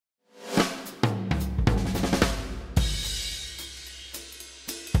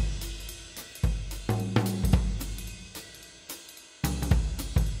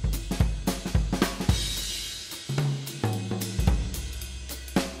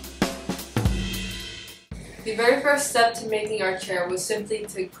The very first step to making our chair was simply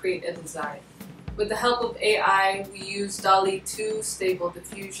to create a design. With the help of AI, we used DALL-E 2, Stable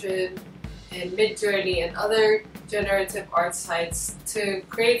Diffusion, and Midjourney and other generative art sites to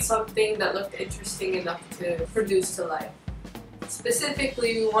create something that looked interesting enough to produce to life.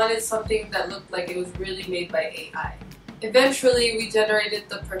 Specifically, we wanted something that looked like it was really made by AI. Eventually, we generated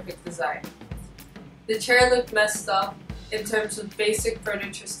the perfect design. The chair looked messed up in terms of basic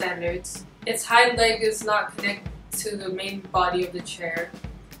furniture standards. Its hind leg is not connected to the main body of the chair,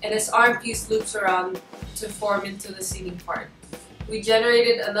 and its arm piece loops around to form into the seating part. We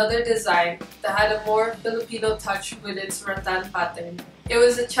generated another design that had a more Filipino touch with its rattan pattern. It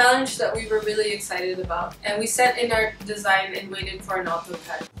was a challenge that we were really excited about, and we sent in our design and waited for an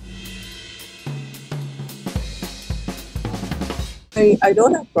AutoCAD. I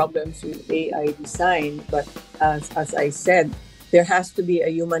don't have problems with AI design, but as I said, there has to be a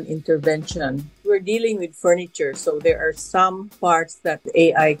human intervention. We're dealing with furniture, so there are some parts that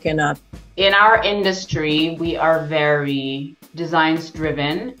AI cannot. In our industry, we are very designs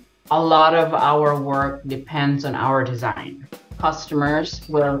driven. A lot of our work depends on our design. Customers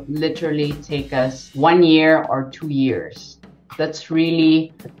will literally take us 1 year or 2 years. That's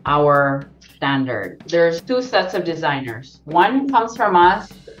really our standard. There's 2 sets of designers. One comes from us,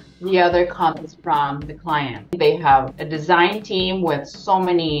 the other comes from the client. They have a design team with so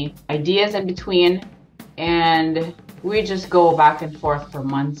many ideas in between, and we just go back and forth for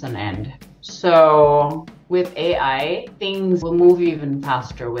months on end. So with AI, things will move even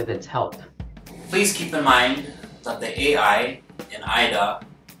faster with its help. Please keep in mind that the AI in AIDA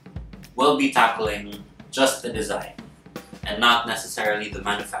will be tackling just the design and not necessarily the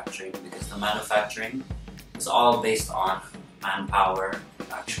manufacturing, because the manufacturing is all based on manpower,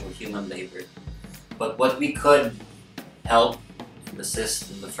 actual human labor. But what we could help and assist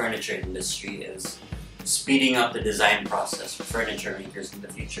in the furniture industry is speeding up the design process for furniture makers in the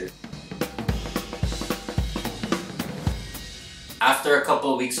future. After a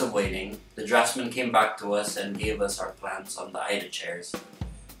couple of weeks of waiting, the draftsman came back to us and gave us our plans on the AIDA chairs.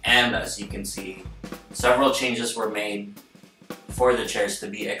 And as you can see, several changes were made for the chairs to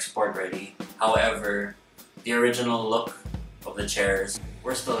be export ready. However, the original look of the chairs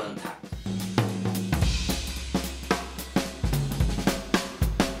were still intact.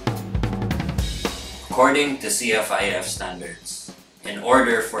 According to CFIF standards, in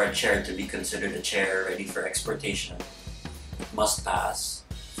order for a chair to be considered a chair ready for exportation, it must pass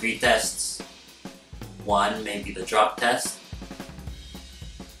 3 tests. One may be the drop test,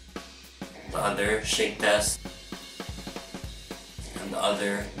 the other shake test, and the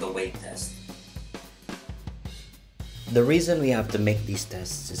other the weight test. The reason we have to make these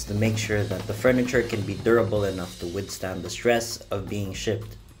tests is to make sure that the furniture can be durable enough to withstand the stress of being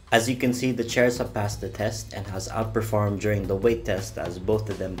shipped. As you can see, the chairs have passed the test and has outperformed during the weight test, as both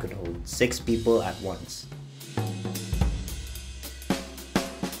of them could hold 6 people at once.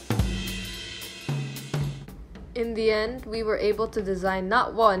 In the end, we were able to design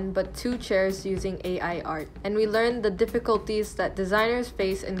not 1 but 2 chairs using AI art, and we learned the difficulties that designers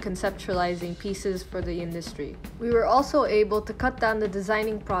face in conceptualizing pieces for the industry. We were also able to cut down the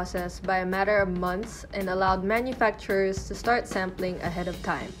designing process by a matter of months and allowed manufacturers to start sampling ahead of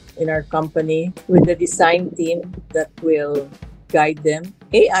time. In our company, with the design team that will guide them,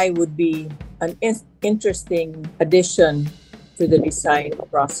 AI would be an interesting addition to the design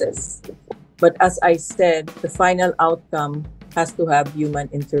process. But as I said, the final outcome has to have human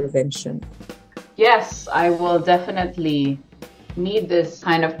intervention. Yes, I will definitely need this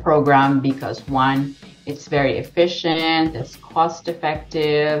kind of program because 1, it's very efficient, it's cost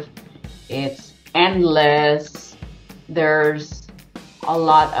effective, it's endless, there's a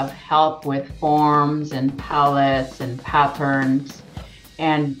lot of help with forms and palettes and patterns,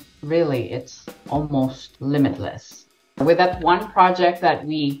 and really it's almost limitless. With that one project that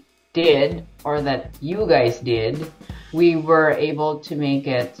we did, or that you guys did, we were able to make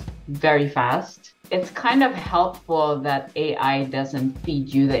it very fast. It's kind of helpful that AI doesn't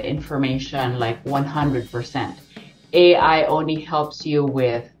feed you the information like 100%. AI only helps you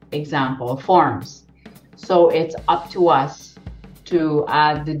with example forms. So it's up to us to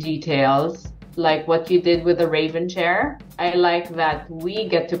add the details, like what you did with the Raven chair. I like that we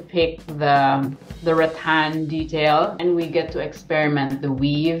get to pick the rattan detail, and we get to experiment the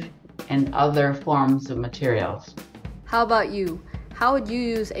weave and other forms of materials. How about you? How would you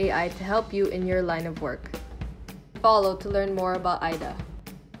use AI to help you in your line of work? Follow to learn more about AIDA.